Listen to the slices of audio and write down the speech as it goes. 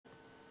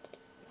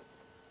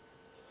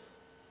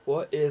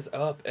What is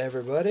up,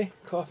 everybody?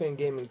 Coffee and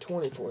Gaming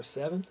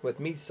 24/7 with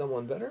me,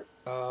 Someone Better.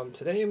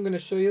 Today I'm going to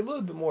show you a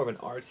little bit more of an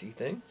artsy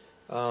thing.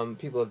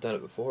 People have done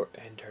it before.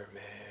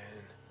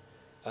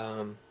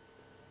 Enderman.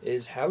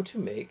 Is how to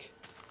make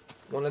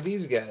one of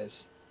these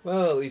guys.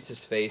 Well, at least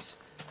his face.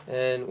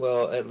 And,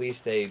 well, at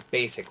least a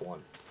basic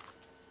one.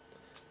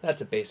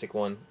 That's a basic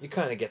one. You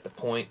kind of get the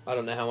point. I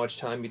don't know how much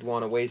time you'd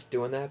want to waste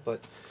doing that, but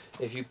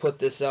if you put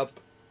this up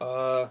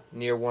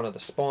near one of the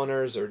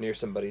spawners or near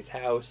somebody's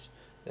house,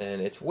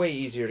 and it's way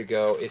easier to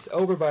go. It's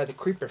over by the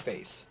creeper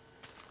face,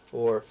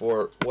 or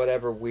for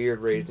whatever weird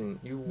reason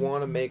you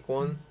want to make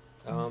one.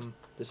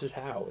 This is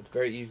how. It's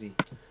very easy.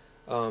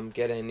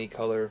 Get any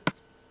color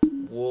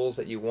wools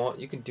that you want.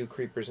 You can do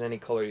creepers any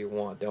color you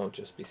want. Don't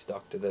just be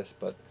stuck to this.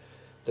 But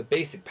the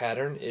basic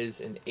pattern is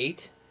an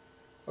 8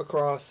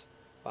 across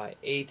by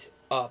 8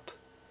 up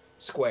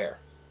square.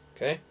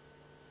 Okay?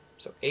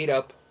 So 8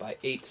 up by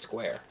 8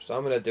 square. So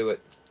I'm going to do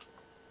it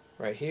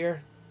right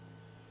here.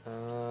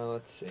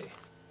 Let's see.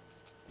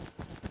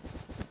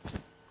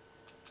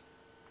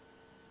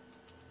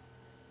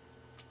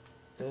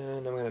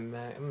 And I'm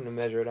gonna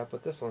measure it up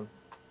with this one,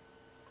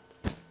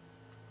 and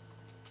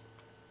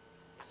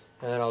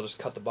then I'll just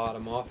cut the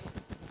bottom off.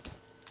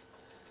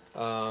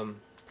 I'm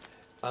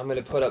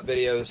gonna put up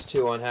videos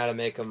too on how to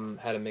make them,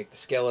 how to make the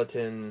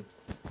skeleton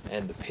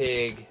and the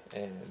pig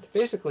and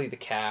basically the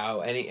cow,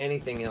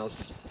 anything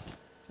else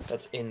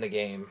that's in the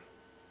game.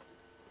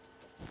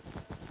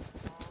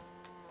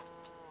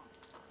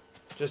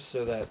 Just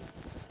so that,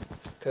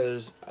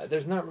 because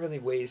there's not really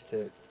ways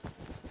to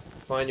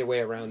find your way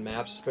around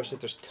maps, especially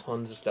if there's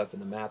tons of stuff in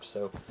the map,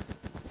 so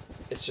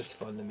it's just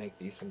fun to make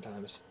these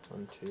sometimes.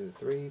 1, 2,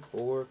 3,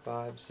 4,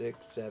 5,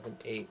 6, 7,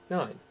 8,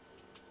 9.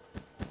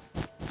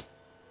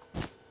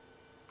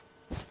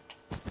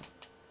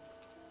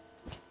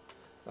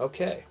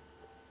 Okay.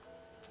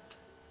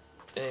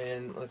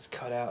 And let's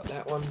cut out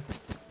that one.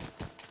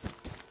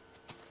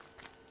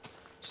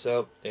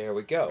 So, there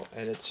we go.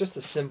 And it's just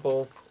a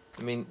simple,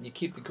 I mean, you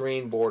keep the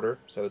green border,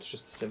 so it's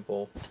just a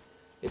simple,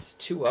 it's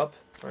 2 up,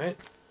 right?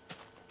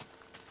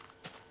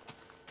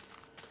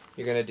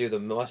 You're going to do the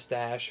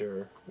mustache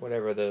or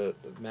whatever the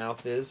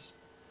mouth is.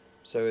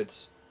 So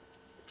it's,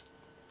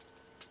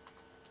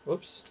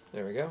 whoops,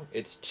 there we go.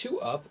 It's 2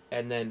 up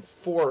and then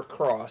 4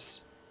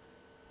 across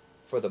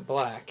for the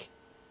black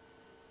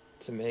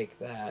to make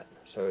that.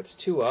 So it's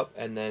 2 up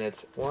and then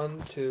it's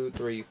 1, 2,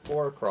 3,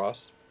 4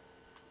 across,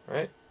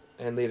 right?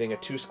 And leaving a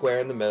 2 square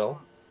in the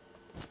middle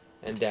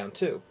and down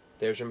 2.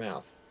 There's your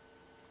mouth.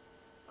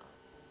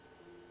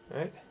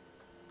 Right?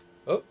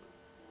 Oh,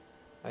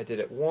 I did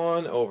it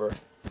 1 over.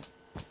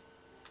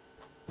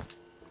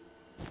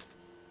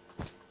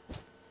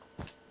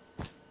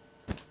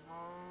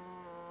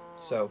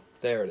 So,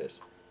 there it is.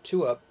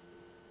 2 up.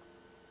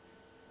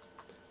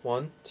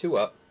 1, 2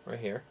 up, right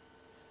here.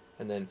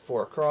 And then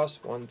 4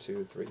 across. 1,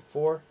 2, 3,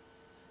 4.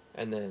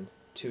 And then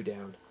 2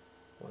 down.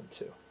 1,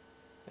 2.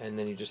 And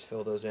then you just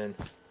fill those in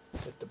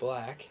with the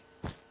black.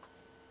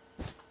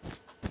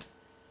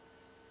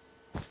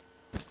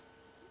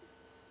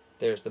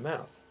 There's the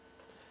mouth.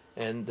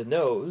 And the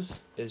nose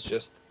is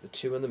just the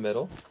 2 in the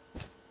middle.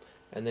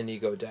 And then you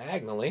go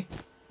diagonally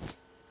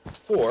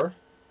 4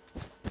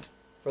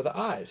 for the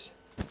eyes.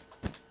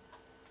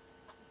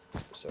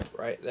 So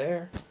right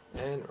there,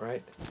 and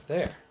right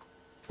there.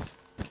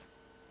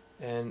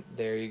 And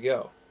there you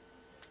go.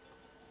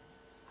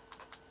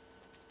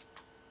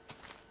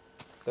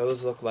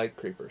 Those look like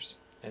creepers.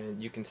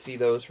 And you can see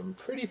those from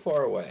pretty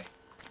far away.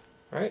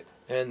 Right?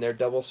 And they're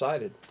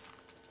double-sided.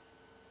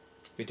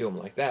 If you do them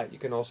like that, you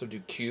can also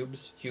do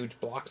cubes, huge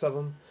blocks of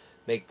them,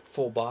 make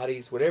full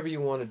bodies, whatever you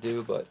want to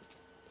do, but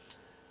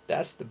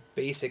that's the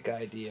basic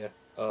idea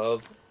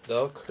of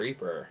the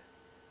creeper.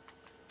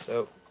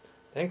 So,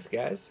 thanks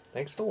guys.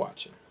 Thanks for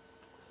watching.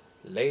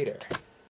 Later.